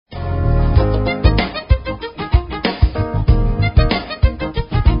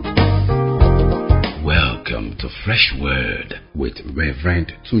Fresh Word with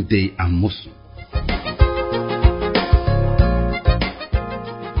Reverend Tunde Amosu.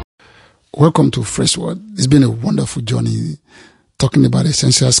 Welcome to Fresh Word. It's been a wonderful journey talking about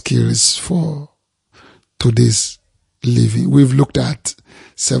essential skills for today's living. We've looked at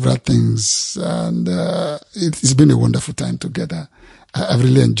several things and it's been a wonderful time together. I've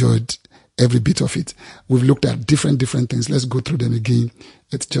really enjoyed every bit of it. We've looked at different things. Let's go through them again.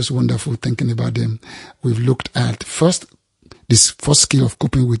 It's just wonderful thinking about them. We've looked at this first skill of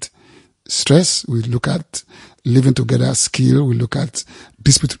coping with stress. We look at living together skill. We look at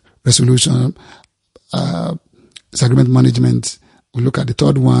dispute resolution, disagreement management. We look at the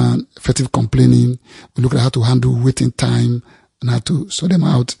third one, effective complaining. We look at how to handle waiting time and how to sort them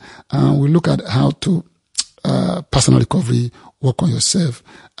out. We look at how to personal recovery, work on yourself.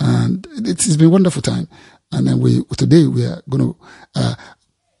 And it's been a wonderful time. And then today we are going to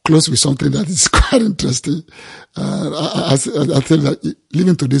close with something that is quite interesting. I tell you that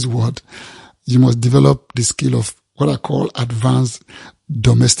living to this world, you must develop the skill of what I call advanced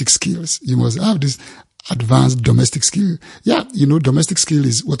domestic skills. You must have this advanced domestic skill. Yeah, domestic skill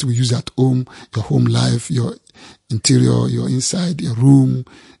is what we use at home, your home life, your interior, your inside, your room,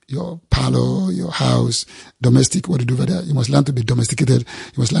 your parlor, your house, domestic, what you do over there. You must learn to be domesticated.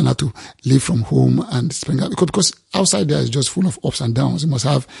 You must learn how to live from home and spring out. Because outside there is just full of ups and downs. You must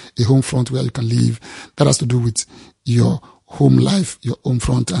have a home front where you can live. That has to do with your home life, your home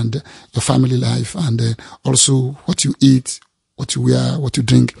front and your family life, and also what you eat, what you wear, what you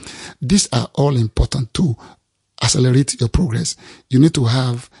drink. These are all important to accelerate your progress. You need to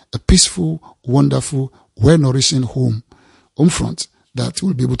have a peaceful, wonderful, well-nourishing home front that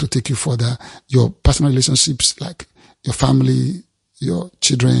will be able to take you further. Your personal relationships, like your family, your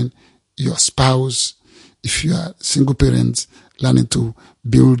children, your spouse. If you are single parents, learning to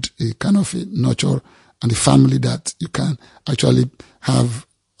build a kind of a nurture and a family that you can actually have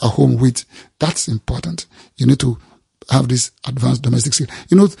a home with. That's important. You need to have this advanced domestic skill.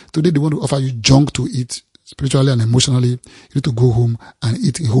 Today they want to offer you junk to eat spiritually and emotionally. You need to go home and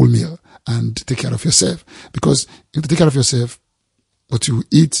eat a whole meal and take care of yourself, because you need to take care of yourself. What you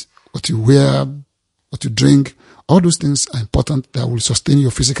eat, what you wear, what you drink, all those things are important that will sustain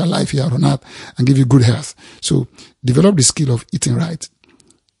your physical life here on earth and give you good health. So develop the skill of eating right,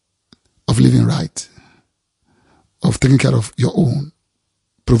 of living right, of taking care of your own,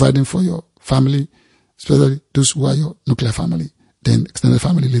 providing for your family, especially those who are your nuclear family, then extended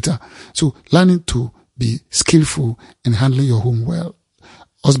family later. So learning to be skillful in handling your home well.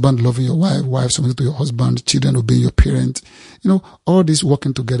 Husband loving your wife, wife submitting to your husband, children obeying your parent. All this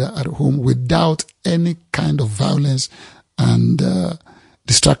working together at home without any kind of violence and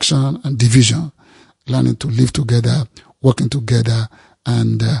distraction and division. Learning to live together, working together,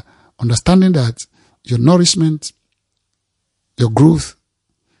 and understanding that your nourishment, your growth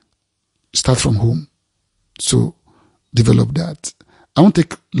starts from home. So develop that. I won't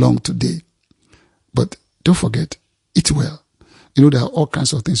take long today, but don't forget, eat well. There are all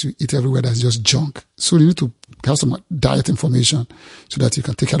kinds of things you eat everywhere that's just junk. So you need to have some diet information so that you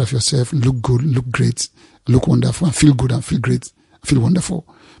can take care of yourself, look good, look great, look wonderful, and feel good and feel great, feel wonderful.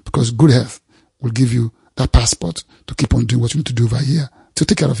 Because good health will give you that passport to keep on doing what you need to do over here. To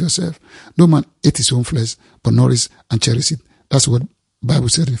take care of yourself. No man ate his own flesh, but nourish and cherish it. That's what the Bible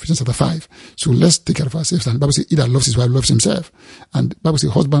said in Ephesians chapter 5. So let's take care of ourselves. And the Bible says, he that loves his wife loves himself. And the Bible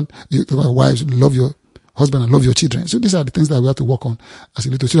says, wives, love your husband and love your children. So these are the things that we have to work on as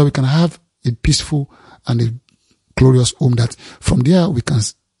a little, so that we can have a peaceful and a glorious home, that from there we can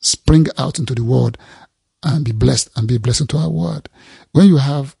spring out into the world and be blessed and be a blessing to our world. When you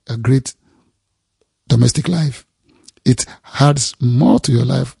have a great domestic life, it adds more to your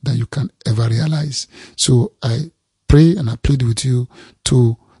life than you can ever realize. So I pray and I plead with you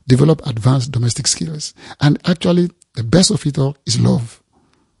to develop advanced domestic skills. And actually, the best of it all is love.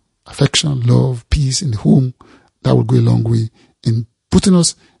 Affection, love, peace in the home. That will go a long way in putting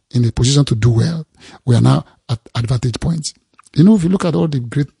us in a position to do well. We are now at advantage points. If you look at all the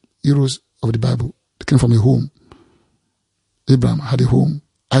great heroes of the Bible, they came from a home. Abraham had a home.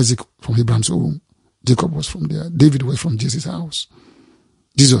 Isaac from Abraham's home. Jacob was from there. David was from Jesus' house.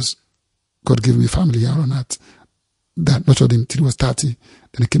 Jesus, God gave him a family here on earth that nurtured him till he was 30. Then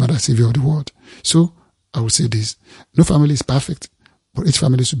he came out as Savior of the world. So I will say this. No family is perfect, but each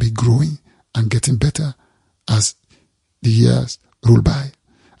family should be growing and getting better as the years roll by.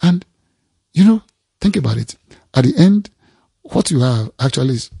 And, think about it. At the end, what you have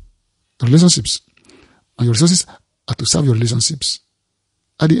actually is relationships. And your resources are to serve your relationships.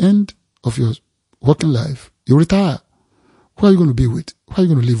 At the end of your working life, you retire. Who are you going to be with? Who are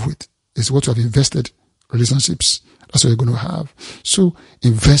you going to live with? It's what you have invested relationships. That's what you're going to have. So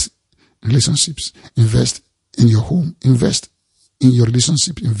invest in relationships. Invest in your home. Invest in your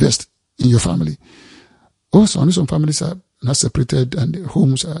relationship. Invest in your family. Also, I know some families are not separated and the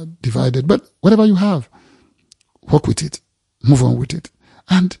homes are divided. But whatever you have, work with it. Move on with it.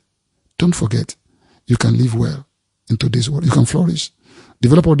 And don't forget, you can live well in today's world. You can flourish.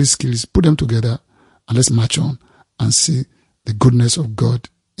 Develop all these skills. Put them together. And let's march on and see the goodness of God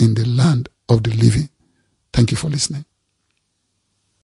in the land of the living. Thank you for listening.